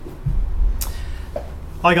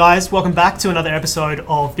Hi guys, welcome back to another episode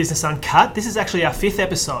of Business Uncut. This is actually our 5th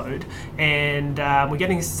episode, and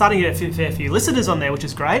we're starting to get a fair few listeners on there, which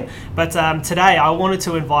is great. But today I wanted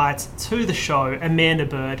to invite to the show Amanda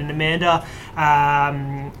Bird, and Amanda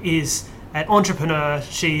is an entrepreneur.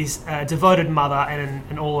 She's a devoted mother and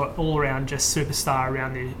an all-around just superstar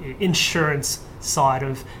around the insurance side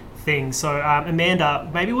of things. So Amanda,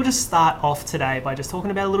 maybe we'll just start off today by just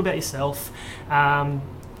talking about a little about yourself.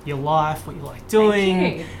 Your life, what you like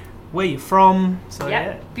doing, where you're from. So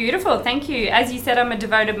yeah, beautiful. Thank you. As you said, I'm a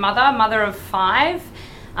devoted mother of 5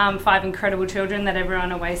 incredible children that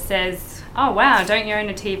everyone always says, oh wow, don't you own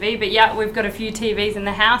a TV? But yeah, we've got a few TVs in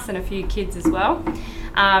the house and a few kids as well.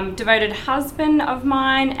 Devoted husband of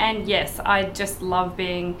mine, and yes, I just love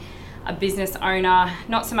being a business owner,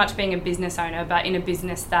 not so much being a business owner, but in a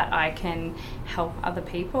business that I can help other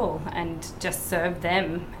people and just serve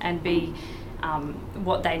them and be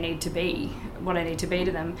what I need to be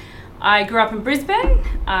to them. I grew up in Brisbane.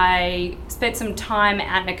 I spent some time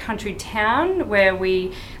out in a country town where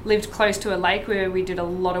we lived close to a lake where we did a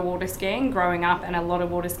lot of water skiing growing up, and a lot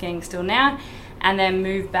of water skiing still now, and then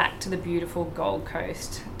moved back to the beautiful Gold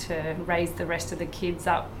Coast to raise the rest of the kids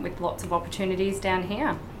up with lots of opportunities down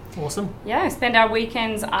here. Awesome. Yeah, spend our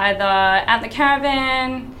weekends either out in the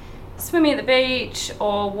caravan, swimming at the beach,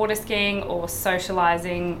 or water skiing, or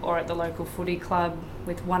socialising, or at the local footy club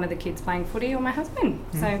with one of the kids playing footy, or my husband.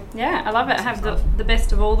 So yeah, I love it. I have the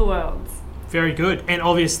best of all the worlds. Very good. And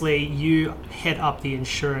obviously you head up the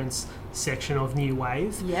insurance section of New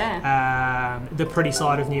Wave. Yeah. The pretty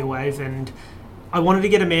side of New Wave. And I wanted to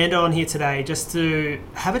get Amanda on here today just to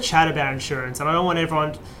have a chat about insurance. And I don't want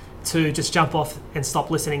everyone to just jump off and stop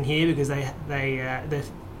listening here because they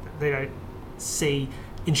don't see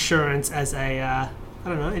insurance as an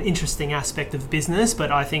interesting aspect of business.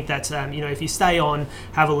 But I think that if you stay on,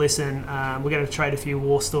 have a listen, we're going to trade a few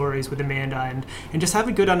war stories with Amanda and just have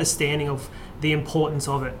a good understanding of the importance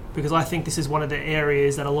of it, because I think this is one of the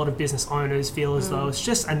areas that a lot of business owners feel as though it's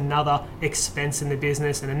just another expense in the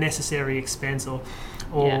business and a necessary expense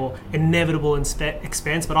or inevitable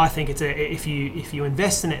expense. But I think it's if you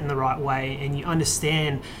invest in it in the right way and you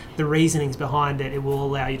understand the reasonings behind it, it will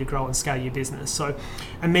allow you to grow and scale your business. So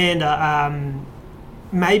Amanda,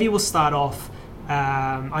 maybe we'll start off.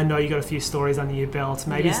 I know you got a few stories under your belt.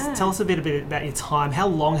 Maybe tell us a bit about your time. How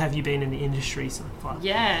long have you been in the industry so far?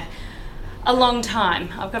 Yeah, a long time.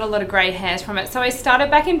 I've got a lot of grey hairs from it. So I started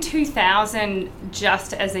back in 2000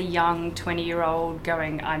 just as a young 20-year-old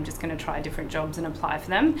going, I'm just going to try different jobs and apply for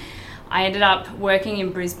them. I ended up working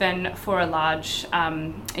in Brisbane for a large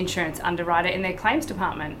insurance underwriter in their claims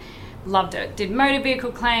department. Loved it. Did motor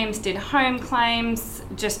vehicle claims, did home claims,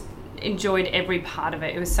 just enjoyed every part of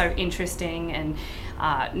it. It was so interesting, and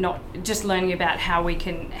not just learning about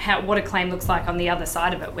what a claim looks like on the other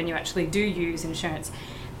side of it when you actually do use insurance.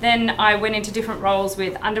 Then I went into different roles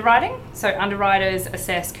with underwriting. So underwriters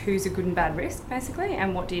assess who's a good and bad risk, basically,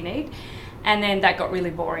 and what do you need. And then that got really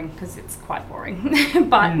boring because it's quite boring,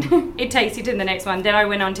 but it takes you to the next one. Then I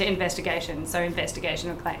went on to investigation, so investigation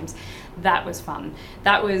of claims. That was fun.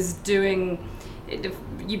 That was doing...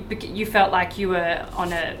 You felt like you were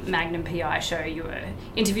on a Magnum PI show. You were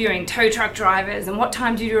interviewing tow truck drivers, and what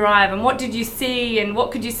time did you arrive, and what did you see, and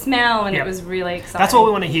what could you smell, and it was really exciting. That's what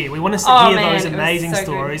we want to hear. We want to hear those amazing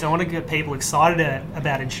stories. Good. I want to get people excited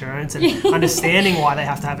about insurance and understanding why they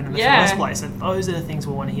have to have it in the first place. And those are the things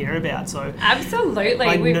we want to hear about. So absolutely,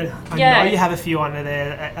 I know you have a few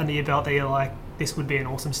under your belt that you're like, this would be an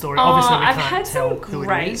awesome story. Obviously, we can't tell who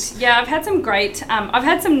it is. Yeah, I've had some great. I've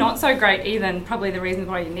had some not so great even. Probably the reasons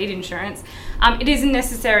why you need insurance. It is a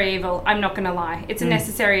necessary evil. I'm not going to lie. It's a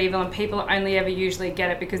necessary evil, and people only ever usually get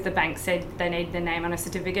it because the bank said they need their name on a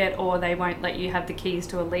certificate, or they won't let you have the keys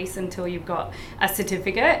to a lease until you've got a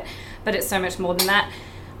certificate. But it's so much more than that.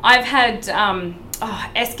 I've had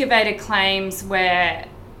excavator claims where,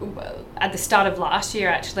 at the start of last year,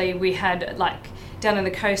 actually, we had down on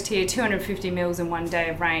the coast here, 250 mils in one day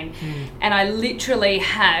of rain. And I literally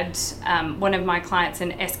had one of my clients,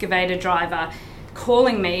 an excavator driver,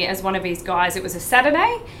 calling me as one of his guys. It was a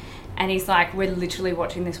Saturday, and he's like, we're literally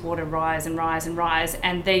watching this water rise and rise and rise,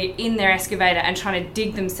 and they're in their excavator and trying to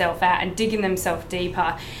dig themselves out and digging themselves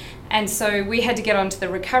deeper. And so we had to get onto the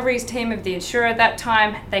recoveries team of the insurer at that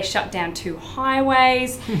time. They shut down 2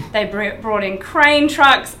 highways. They brought in crane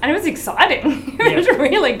trucks, and it was exciting. It was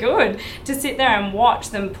really good to sit there and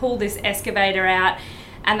watch them pull this excavator out,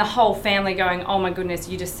 and the whole family going, oh my goodness,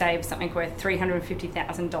 you just saved something worth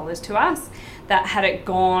 $350,000 to us. That had it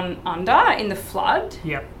gone under in the flood.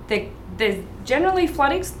 Yep. There's generally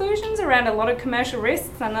flood exclusions around a lot of commercial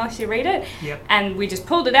risks unless you read it. Yep. And we just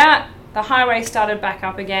pulled it out, The highway started back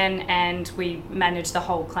up again, and we managed the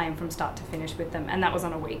whole claim from start to finish with them, and that was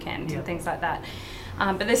on a weekend and things like that.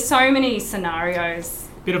 But there's so many scenarios.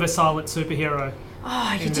 Bit of a silent superhero.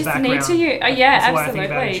 Oh, you just need to. Yeah, That's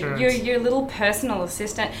absolutely. Your little personal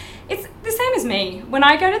assistant. It's the same as me. When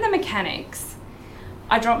I go to the mechanics,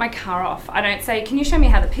 I drop my car off. I don't say, can you show me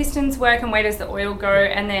how the pistons work and where does the oil go?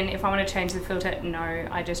 And then if I want to change the filter, no,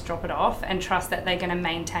 I just drop it off and trust that they're going to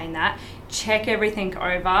maintain that. Check everything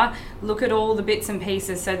over, look at all the bits and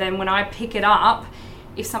pieces. So then when I pick it up,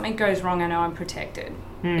 if something goes wrong, I know I'm protected.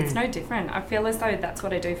 It's no different. I feel as though that's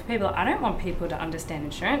what I do for people. I don't want people to understand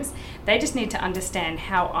insurance. They just need to understand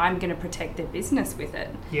how I'm going to protect their business with it.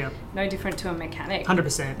 Yeah. No different to a mechanic.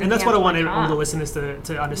 100%. And that's what I want all the listeners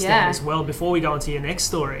to understand as well. Before we go on to your next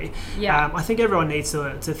story, I think everyone needs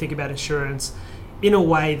to think about insurance in a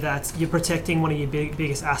way that you're protecting one of your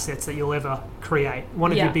biggest assets that you'll ever create,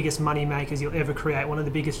 one of your biggest money makers you'll ever create, one of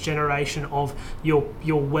the biggest generation of your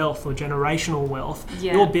wealth or generational wealth.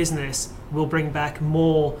 Your business will bring back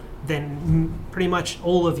more than pretty much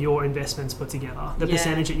all of your investments put together, the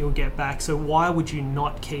percentage that you'll get back. So why would you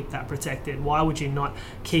not keep that protected? Why would you not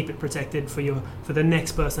keep it protected for the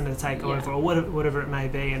next person to take over, or whatever it may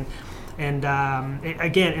be? And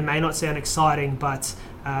again, it may not sound exciting, but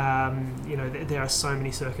there are so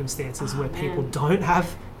many circumstances where people don't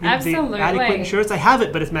have the adequate insurance. They have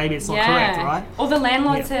it, but maybe it's not correct, right? Or the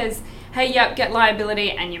landlord says, hey, get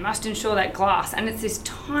liability and you must insure that glass. And it's this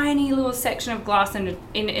tiny little section of glass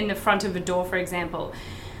in the front of a door, for example.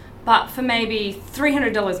 But for maybe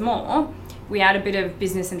 $300 more, we add a bit of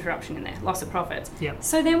business interruption in there, loss of profits. Yep.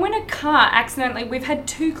 So then when a car accidentally, we've had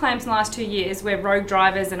 2 claims in the last 2 years where rogue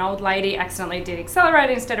drivers, an old lady accidentally did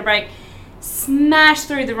accelerator instead of brake, smashed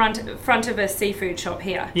through the front of a seafood shop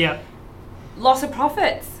here. Yeah. Loss of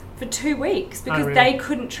profits for 2 weeks because they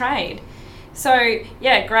couldn't trade. So,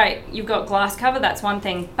 yeah, great. You've got glass cover, that's one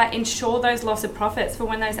thing. But ensure those loss of profits for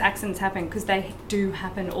when those accidents happen, because they do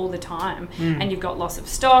happen all the time. And you've got loss of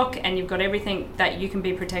stock and you've got everything that you can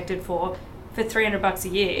be protected for $300 a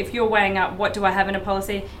year. If you're weighing up, what do I have in a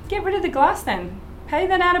policy? Get rid of the glass then. Pay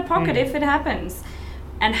that out of pocket if it happens.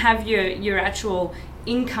 And have your actual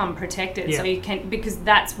income protected, so you can, because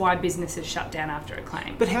that's why businesses shut down after a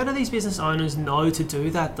claim. But how do these business owners know to do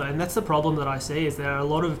that though? And that's the problem that I see, is there are a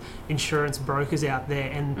lot of insurance brokers out there,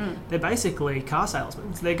 and they're basically car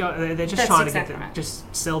salesmen. They're just trying to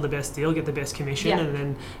just sell the best deal, get the best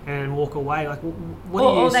commission, and walk away. Like, what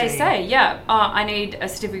are you seeing? Or they say, I need a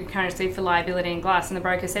certificate of currency for liability and glass, and the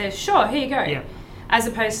broker says, sure, here you go. Yeah. As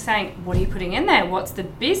opposed to saying, what are you putting in there? What's the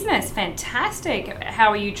business? Fantastic. How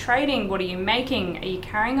are you trading? What are you making? Are you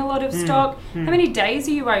carrying a lot of stock? How many days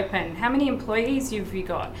are you open? How many employees have you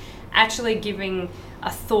got? Actually giving a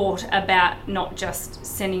thought about not just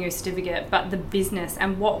sending you a certificate, but the business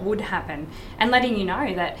and what would happen, and letting you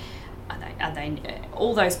know that are they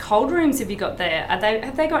all those cold rooms have you got there?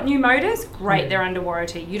 Have they got new motors? Great, they're under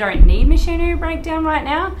warranty. You don't need machinery breakdown right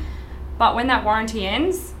now, but when that warranty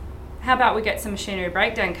ends, how about we get some machinery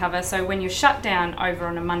breakdown cover, so when you're shut down over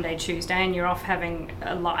on a Monday, Tuesday, and you're off having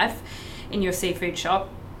a life in your seafood shop,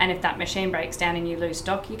 and if that machine breaks down and you lose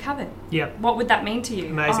stock, you're covered. Yep. What would that mean to you?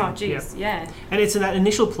 Amazing. Oh, geez, yeah. And it's in that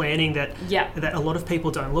initial planning that a lot of people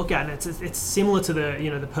don't look at, and it's similar to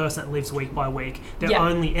the person that lives week by week. They're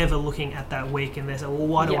only ever looking at that week, and they say, well,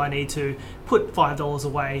 why do I need to put $5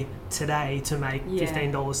 away today to make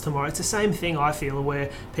 $15 tomorrow? It's the same thing, I feel, where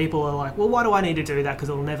people are like, well, why do I need to do that? Because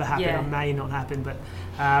it'll never happen, or may not happen. But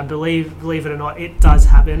believe it or not, it does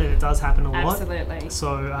happen, and it does happen a lot. Absolutely.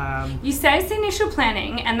 So you say it's the initial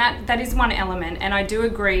planning, and that is one element, and I do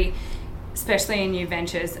agree, especially in new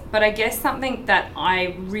ventures. But I guess something that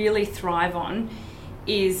I really thrive on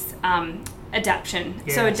is adaptation.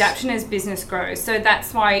 Yes. So adaptation as business grows. So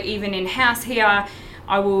that's why even in-house here,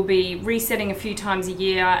 I will be resetting a few times a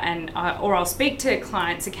year, and or I'll speak to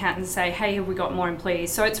clients, accountants, and say, hey, have we got more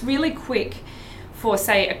employees? So it's really quick for,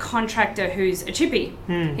 say, a contractor who's a chippy.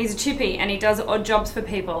 He's a chippy and he does odd jobs for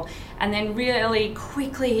people, and then really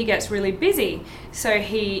quickly he gets really busy. So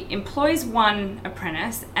he employs one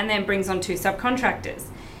apprentice and then brings on 2 subcontractors,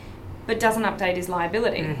 but doesn't update his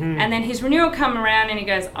liability. And then his renewal come around and he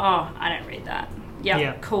goes, oh, I don't read that.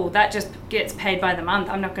 Cool, that just gets paid by the month.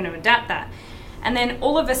 I'm not going to adapt that. And then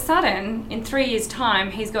all of a sudden, in 3 years'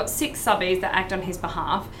 time, he's got 6 subbies that act on his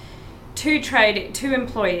behalf, 2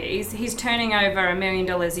 employees. He's turning over $1 million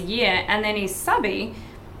a year, and then his subby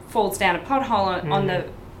falls down a pothole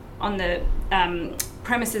on the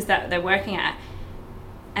premises that they're working at,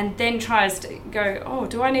 and then tries to go, oh,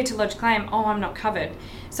 do I need to lodge a claim? Oh, I'm not covered.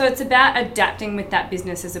 So it's about adapting with that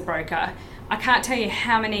business as a broker. I can't tell you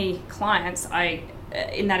how many clients I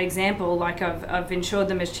in that example, like I've insured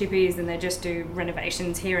them as chippies and they just do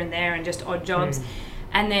renovations here and there and just odd jobs.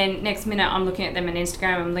 And then next minute I'm looking at them on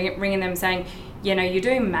Instagram, I'm ringing them saying, you're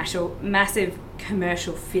doing massive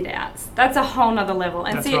commercial fit outs. That's a whole nother level.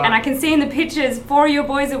 And Right. and I can see in the pictures, 4 of your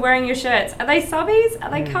boys are wearing your shirts. Are they subbies? Are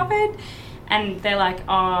they covered? And they're like,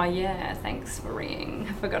 oh yeah, thanks for ringing.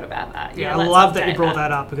 I forgot about that. Yeah, I let's love that you update brought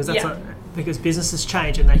that up, because that's because businesses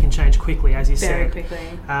change and they can change quickly, as you Very said.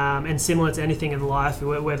 quickly. And similar to anything in life,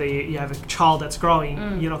 whether you have a child that's growing,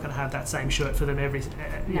 you're not going to have that same shirt for them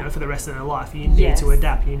for the rest of their life. You need to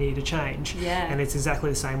adapt. You need to change. Yeah. And it's exactly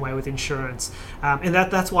the same way with insurance. And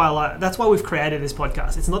that's why we've created this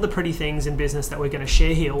podcast. It's not the pretty things in business that we're going to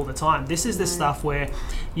share here all the time. This is the stuff where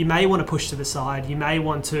you may want to push to the side. You may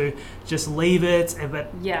want to just leave it,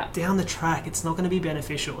 but down the track, it's not going to be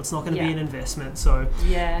beneficial. It's not going to be an investment. So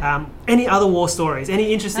any other war stories?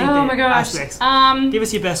 Any interesting aspects? Give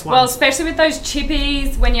us your best ones. Well, especially with those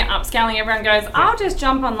chippies, when you're upscaling, everyone goes, I'll just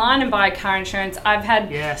jump online and buy car insurance. I've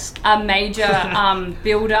had a major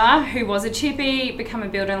builder who was a chippy become a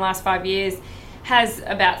builder in the last 5 years, has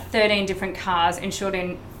about 13 different cars insured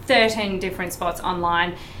in 13 different spots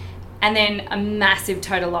online. And then a massive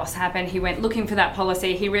total loss happened. He went looking for that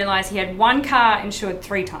policy. He realised he had one car insured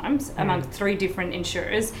 3 times among 3 different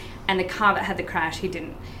insurers, and the car that had the crash, he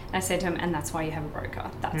didn't. And I said to him, and that's why you have a broker.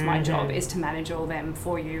 That's my job, is to manage all them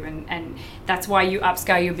for you. And that's why you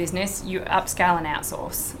upscale your business. You upscale and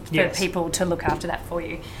outsource for people to look after that for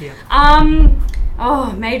you. Yeah.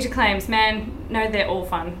 Major claims, man. No, they're all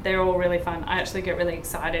fun. They're all really fun. I actually get really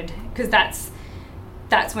excited because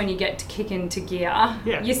that's when you get to kick into gear.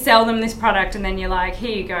 Yeah. You sell them this product and then you're like,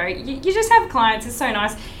 here you go. You just have clients. It's so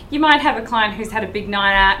nice. You might have a client who's had a big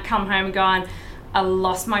night out, come home and gone, I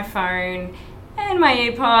lost my phone and my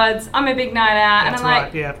earpods. I'm a big night out. That's and I'm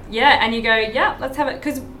right, like, yeah. And you go, yeah, let's have it.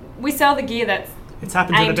 Because we sell the gear that's it's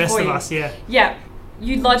happened to the best of you. us, yeah. Yeah.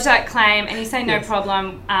 You lodge that claim and you say, no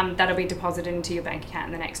problem, that'll be deposited into your bank account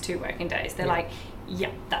in the next 2 working days. They're like,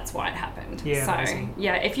 yeah, that's why it happened. Yeah, so, amazing.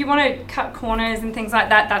 if you want to cut corners and things like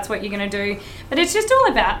that, that's what you're going to do. But it's just all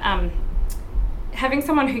about having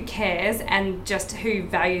someone who cares and just who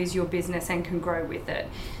values your business and can grow with it.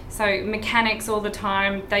 So mechanics all the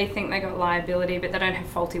time, they think they got liability, but they don't have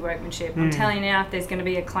faulty workmanship. I'm telling you now, if there's going to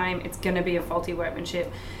be a claim, it's going to be a faulty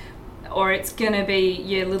workmanship. Or it's going to be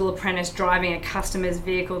your little apprentice driving a customer's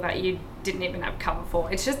vehicle that you didn't even have cover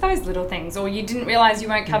for. It's just those little things. Or you didn't realise you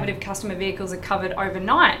weren't covered if customer vehicles are covered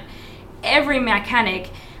overnight. Every mechanic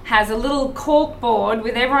has a little cork board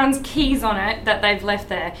with everyone's keys on it that they've left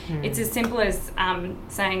there. It's as simple as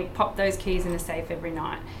saying pop those keys in a safe every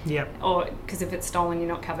night. Yep. Or because if it's stolen, you're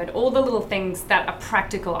not covered. All the little things that are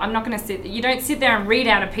practical. I'm not going to you don't sit there and read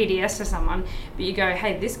out a PDS to someone, but you go,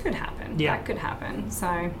 hey, this could happen. That could happen.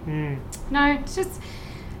 So no, it's just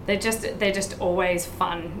they're just always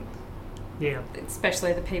fun. Yeah.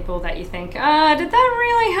 Especially the people that you think, did that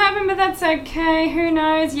really happen? But that's okay. Who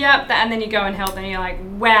knows? Yep. And then you go and help and you're like,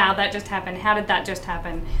 wow, that just happened. How did that just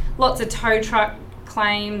happen? Lots of tow truck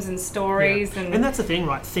claims and stories. Yeah. And that's the thing,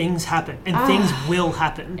 right? Things happen and things will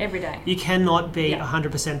happen. Every day. You cannot be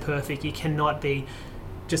 100% perfect. You cannot be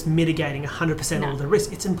just mitigating 100% all the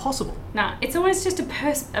risk. It's impossible. No, it's always just a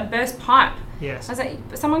burst pipe. Yes. I was like,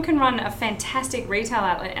 someone can run a fantastic retail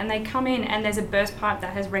outlet and they come in and there's a burst pipe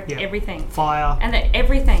that has wrecked everything. Fire. And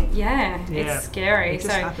everything. It's scary. It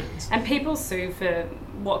just happens. And people sue for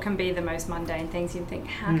what can be the most mundane things. You think,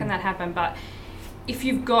 how can that happen? But if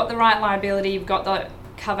you've got the right liability, you've got the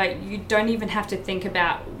cover, you don't even have to think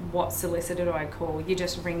about what solicitor do I call. You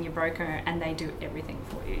just ring your broker and they do everything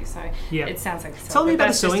for you. So it sounds like tell me about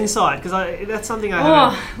the suing side, because that's something I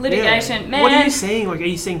haven't. Litigation, man. What are you seeing? Like, are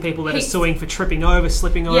you seeing people that are suing for tripping over,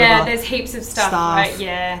 slipping over? Yeah, there's heaps of stuff. Right?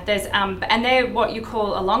 Yeah, there's and they're what you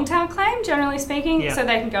call a long tail claim, generally speaking. So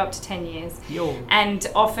they can go up to 10 years. And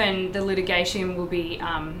often the litigation will be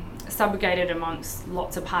subrogated amongst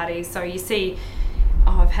lots of parties. So you see,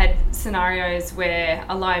 I've had scenarios where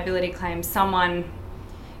a liability claim, someone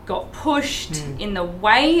got pushed in the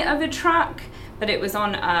way of a truck, but it was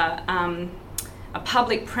on a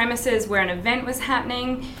public premises where an event was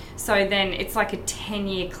happening. So then it's like a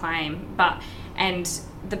 10-year claim. And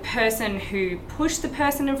the person who pushed the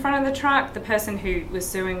person in front of the truck, the person who was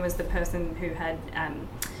suing was the person who had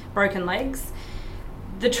broken legs.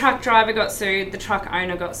 The truck driver got sued, the truck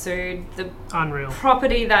owner got sued, the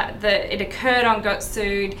property that it occurred on got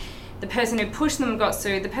sued, the person who pushed them got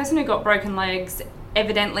sued, the person who got broken legs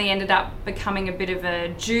evidently ended up becoming a bit of a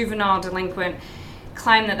juvenile delinquent,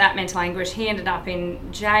 claimed that mental anguish, he ended up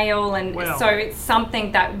in jail, and so it's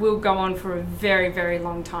something that will go on for a very, very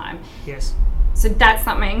long time. Yes. So that's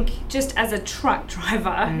something, just as a truck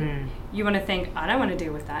driver, you want to think, I don't want to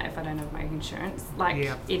deal with that if I don't have my insurance. Like,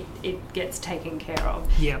 it gets taken care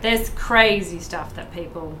of. Yeah. There's crazy stuff that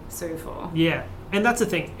people sue for. Yeah. And that's the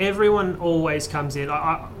thing. Everyone always comes in.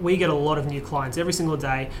 We get a lot of new clients every single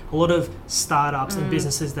day, a lot of startups and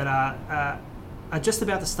businesses that are just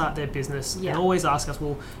about to start their business and always ask us,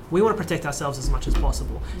 well, we want to protect ourselves as much as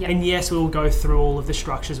possible. And yes, we'll go through all of the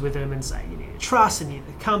structures with them and say, you need a trust, and you need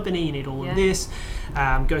a company, you need all of this,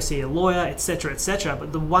 go see a lawyer, etc., etc.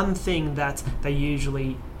 But the one thing that they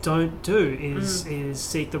usually don't do is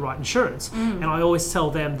seek the right insurance. And I always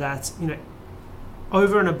tell them that,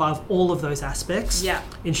 over and above all of those aspects,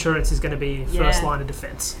 insurance is going to be first line of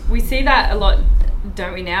defense. We see that a lot,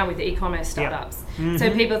 don't we, now with e-commerce startups?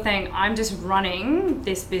 So people think, I'm just running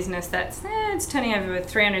this business that's it's turning over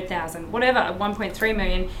 300,000, whatever, 1.3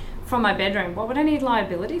 million from my bedroom. What would I need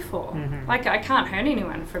liability for? Like, I can't hurt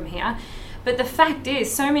anyone from here. But the fact is,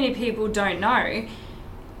 so many people don't know,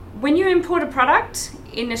 when you import a product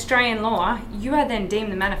in Australian law, you are then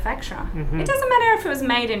deemed the manufacturer. It doesn't matter if it was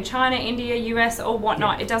made in China, India, US, or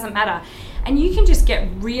whatnot. It doesn't matter. And you can just get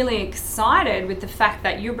really excited with the fact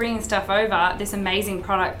that you're bringing stuff over, this amazing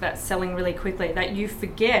product that's selling really quickly, that you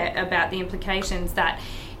forget about the implications that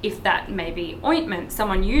if that maybe ointment,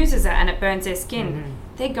 someone uses it and it burns their skin,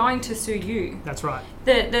 they're going to sue you. That's right.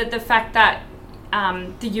 The fact that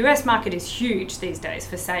the US market is huge these days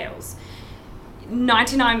for sales.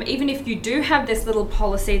 99, even if you do have this little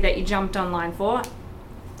policy that you jumped online for,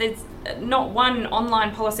 there's not one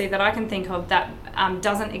online policy that I can think of that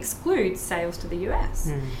doesn't exclude sales to the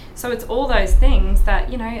US. So it's all those things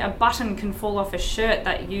that, a button can fall off a shirt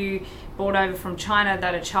that you brought over from China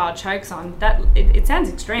that a child chokes on. That it sounds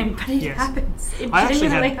extreme, but it happens. It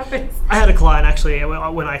genuinely happens. I had a client actually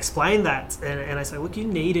when I explained that, and I said, look, you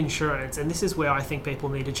need insurance, and this is where I think people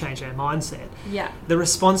need to change their mindset. The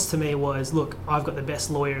response to me was, look, I've got the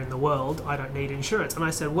best lawyer in the world, I don't need insurance. And I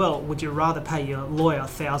said, well, would you rather pay your lawyer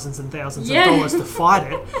thousands and thousands of dollars to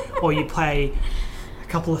fight it, or you pay a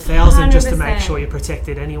couple of thousand 100%. Just to make sure you're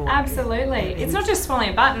protected anyway? Absolutely. It's not just swallowing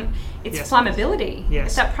a button, it's flammability.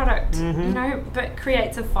 If that product, but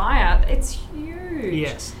creates a fire, it's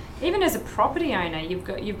huge. Even as a property owner, you've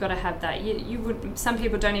got to have that. You would. Some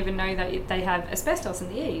people don't even know that they have asbestos in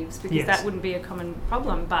the eaves because that wouldn't be a common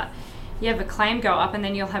problem. But you have a claim go up, and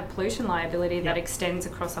then you'll have pollution liability that extends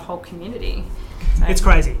across a whole community. So it's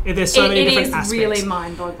crazy. There's so many different aspects. It is really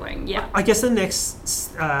mind-boggling. I guess the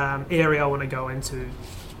next area I want to go into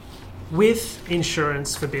with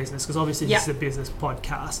insurance for business, because obviously this is a business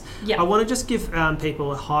podcast, I want to just give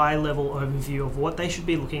people a high-level overview of what they should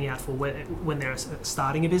be looking out for when they're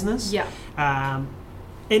starting a business. And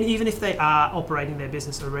even if they are operating their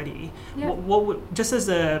business already, what would, just as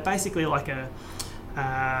basically like a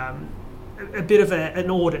bit of an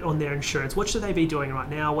audit on their insurance, what should they be doing right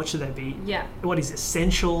now? What should they be? What is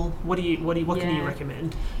essential? What can you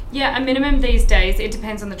recommend? A minimum these days. It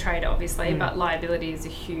depends on the trade, obviously, but liability is a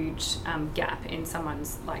huge gap in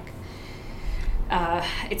someone's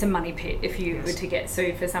it's a money pit if you were to get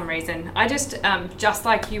sued for some reason. I just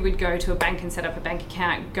like you would go to a bank and set up a bank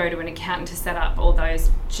account, go to an accountant to set up all those,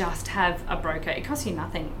 just have a broker. It costs you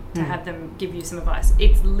nothing to have them give you some advice.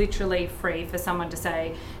 It's literally free for someone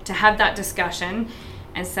to have that discussion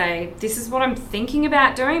and say, this is what I'm thinking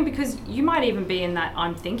about doing, because you might even be in that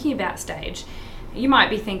I'm thinking about stage. You might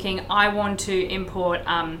be thinking, I want to import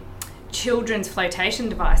children's flotation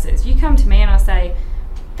devices. You come to me and I say,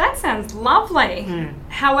 that sounds lovely.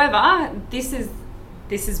 However, this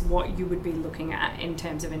is what you would be looking at in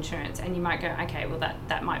terms of insurance. And you might go, okay, well,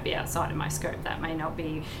 that might be outside of my scope. That may not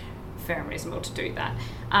be fair and reasonable to do that.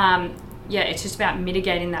 It's just about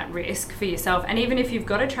mitigating that risk for yourself. And even if you've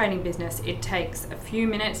got a trading business, it takes a few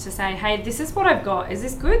minutes to say, hey, this is what I've got. Is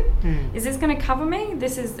this good? Is this going to cover me?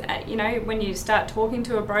 This is, when you start talking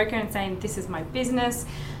to a broker and saying, this is my business,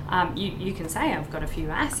 you can say, I've got a few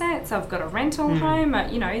assets, I've got a rental home,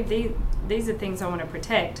 these are things I want to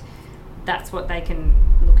protect. That's what they can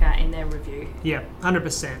look at in their review.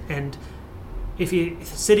 100%. And if you're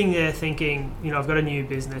sitting there thinking, I've got a new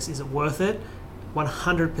business, is it worth it?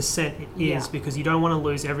 100% it is, because you don't want to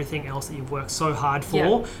lose everything else that you've worked so hard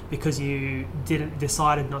for because you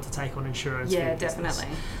decided not to take on insurance. Definitely.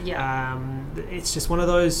 It's just one of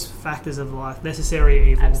those factors of life,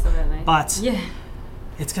 necessary evil. Absolutely. But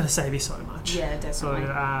it's going to save you so much. Definitely. So,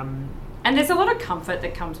 and there's a lot of comfort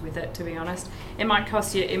that comes with it, to be honest. It might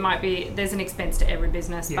cost you, there's an expense to every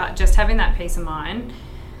business, but just having that peace of mind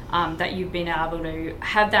that you've been able to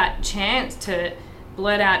have that chance to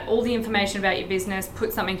blurt out all the information about your business,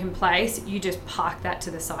 put something in place, you just park that to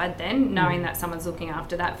the side then, knowing that someone's looking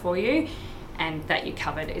after that for you. and that you're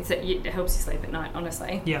covered. It helps you sleep at night,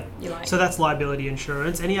 honestly. Yeah. You're like, so that's liability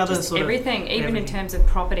insurance. Any other just sort everything, of... even in terms of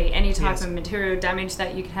property, any type Yes. of material damage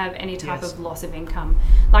that you could have, any type Yes. of loss of income.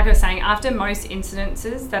 Like I was saying, after most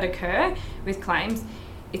incidences that occur with claims,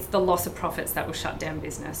 it's the loss of profits that will shut down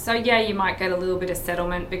business. So yeah, you might get a little bit of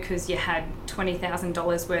settlement because you had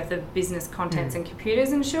 $20,000 worth of business contents and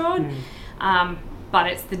computers insured. But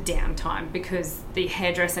it's the downtime because the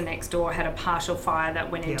hairdresser next door had a partial fire that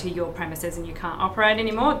went into your premises and you can't operate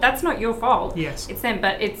anymore. That's not your fault. Yes. It's them,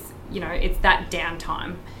 but it's, it's that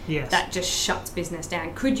downtime that just shuts business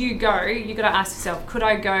down. Could you go, you got to ask yourself, could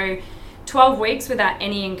I go 12 weeks without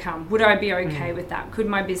any income? Would I be okay with that? Could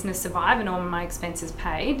my business survive and all my expenses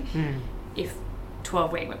paid if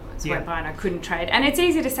 12 weeks went by and I couldn't trade? And it's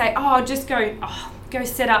easy to say, I'll just go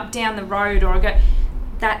set up down the road, or I'll go...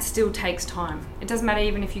 That still takes time. It doesn't matter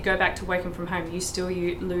even if you go back to working from home,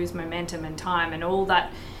 you lose momentum and time and all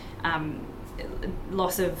that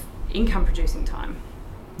loss of income producing time.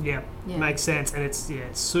 Yeah, makes sense, and it's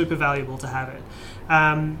super valuable to have it.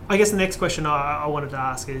 I guess the next question I wanted to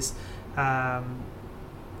ask is,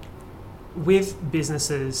 with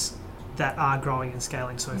businesses that are growing and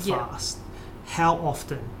scaling so fast, how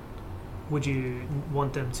often would you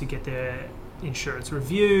want them to get their insurance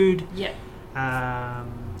reviewed? Yeah.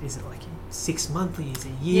 Is it like 6 monthly? Is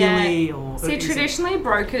it yearly? Or see, traditionally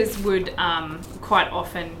brokers would quite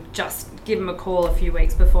often just give them a call a few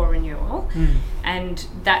weeks before renewal, and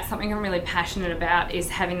that's something I'm really passionate about, is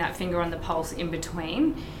having that finger on the pulse in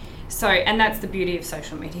between. So, and that's the beauty of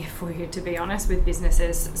social media for you, to be honest, with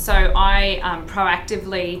businesses. So I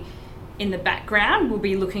proactively, in the background, will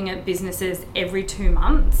be looking at businesses every 2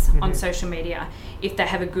 months on social media if they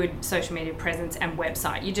have a good social media presence and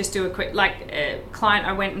website. You just do a quick, like a client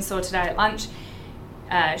I went and saw today at lunch,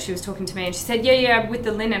 she was talking to me and she said, yeah, with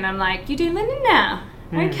the linen. I'm like, you do linen now?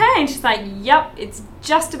 Okay. And she's like, yep, it's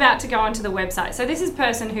just about to go onto the website. So this is a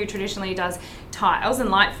person who traditionally does tiles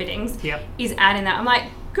and light fittings, is adding that. I'm like,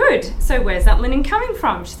 good. So where's that linen coming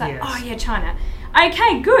from? She's like, oh yeah, China.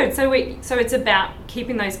 Okay, good. So it's about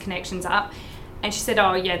keeping those connections up. And she said,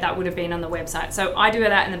 oh yeah, that would have been on the website. So I do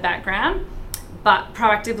that in the background, but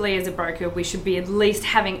proactively as a broker, we should be at least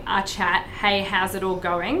having a chat. Hey, how's it all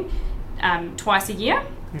going? Twice a year.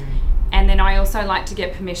 And then I also like to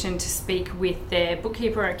get permission to speak with their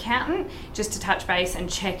bookkeeper or accountant just to touch base and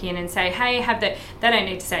check in and say, hey, they don't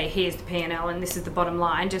need to say, here's the P&L and this is the bottom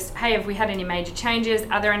line. Just, hey, have we had any major changes?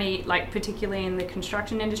 Are there any, like particularly in the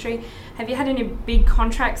construction industry, have you had any big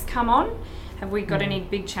contracts come on? Have we got any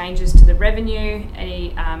big changes to the revenue?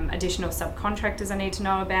 Any additional subcontractors I need to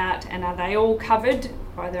know about? And are they all covered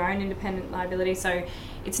by their own independent liability? So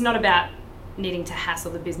it's not about needing to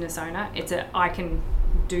hassle the business owner. I can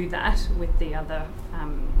do that with the other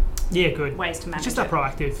good ways to manage it. It's just that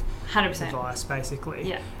proactive 100% advice, basically.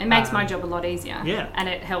 Yeah, it makes my job a lot easier. Yeah. And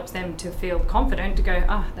it helps them to feel confident to go,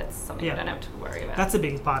 that's something I don't have to worry about. That's the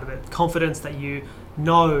biggest part of it. Confidence that you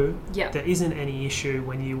know there isn't any issue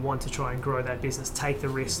when you want to try and grow that business, take the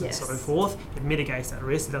risk and so forth. It mitigates that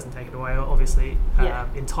risk. It doesn't take it away, obviously,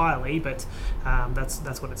 entirely, but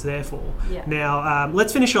that's what it's there for. Yeah. Now,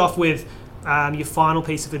 let's finish off with your final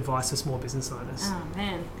piece of advice for small business owners. Oh,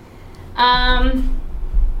 man.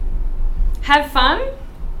 Have fun.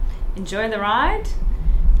 Enjoy the ride.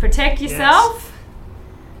 Protect yourself.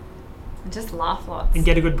 And just laugh lots. And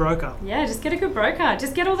get a good broker. Yeah, just get a good broker.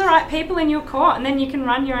 Just get all the right people in your court and then you can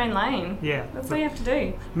run your own lane. Yeah. That's all you have to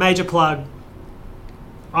do. Major plug.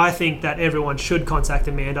 I think that everyone should contact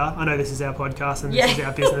Amanda. I know this is our podcast and this is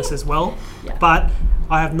our business as well. Yeah. But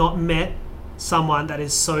I have not met someone that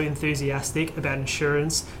is so enthusiastic about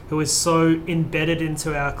insurance, who is so embedded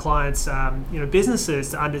into our clients'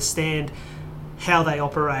 businesses to understand how they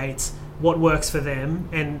operate, what works for them,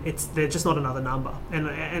 and they're just not another number. And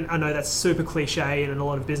I know that's super cliche in a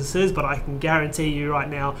lot of businesses, but I can guarantee you right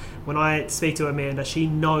now, when I speak to Amanda, she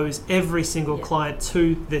knows every single client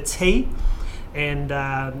to the T. And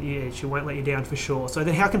she won't let you down for sure. So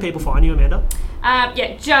then how can people find you, Amanda?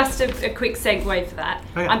 Just a quick segue for that.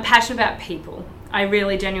 Okay. I'm passionate about people. I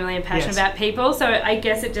really genuinely am passionate about people. So I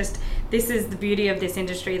guess this is the beauty of this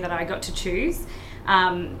industry that I got to choose.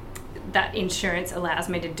 That insurance allows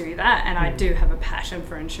me to do that, and I do have a passion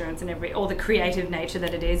for insurance and all the creative nature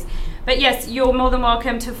that it is. But yes, you're more than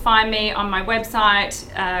welcome to find me on my website.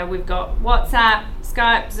 We've got WhatsApp,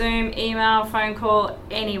 Skype, Zoom, email, phone call.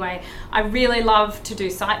 Anyway, I really love to do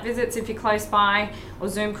site visits if you're close by, or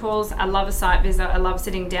Zoom calls. I love a site visit. I love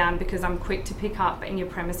sitting down because I'm quick to pick up in your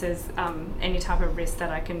premises any type of risk that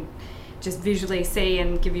I can just visually see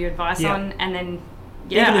and give you advice on, and then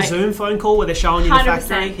Even a Zoom phone call where they're showing you the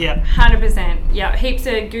factory. Yeah. 100%. Yeah. Heaps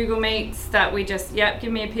of Google Meets that we just,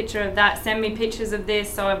 give me a picture of that. Send me pictures of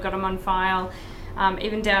this so I've got them on file.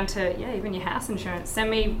 Even down to, even your house insurance.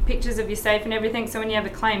 Send me pictures of your safe and everything so when you have a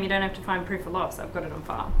claim, you don't have to find proof of loss. I've got it on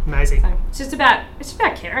file. Amazing. So it's just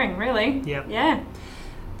about caring, really. Yep. Yeah.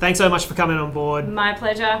 Thanks so much for coming on board. My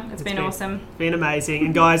pleasure. It's been awesome. Been amazing.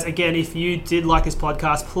 And guys, again, if you did like this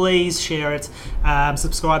podcast, please share it.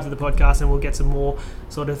 Subscribe to the podcast, and we'll get some more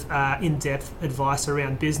sort of in-depth advice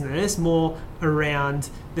around business, more around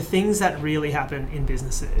the things that really happen in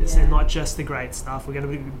businesses and not just the great stuff. We're going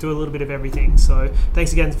to do a little bit of everything. So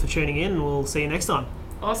thanks again for tuning in, and we'll see you next time.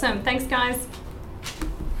 Awesome. Thanks, guys.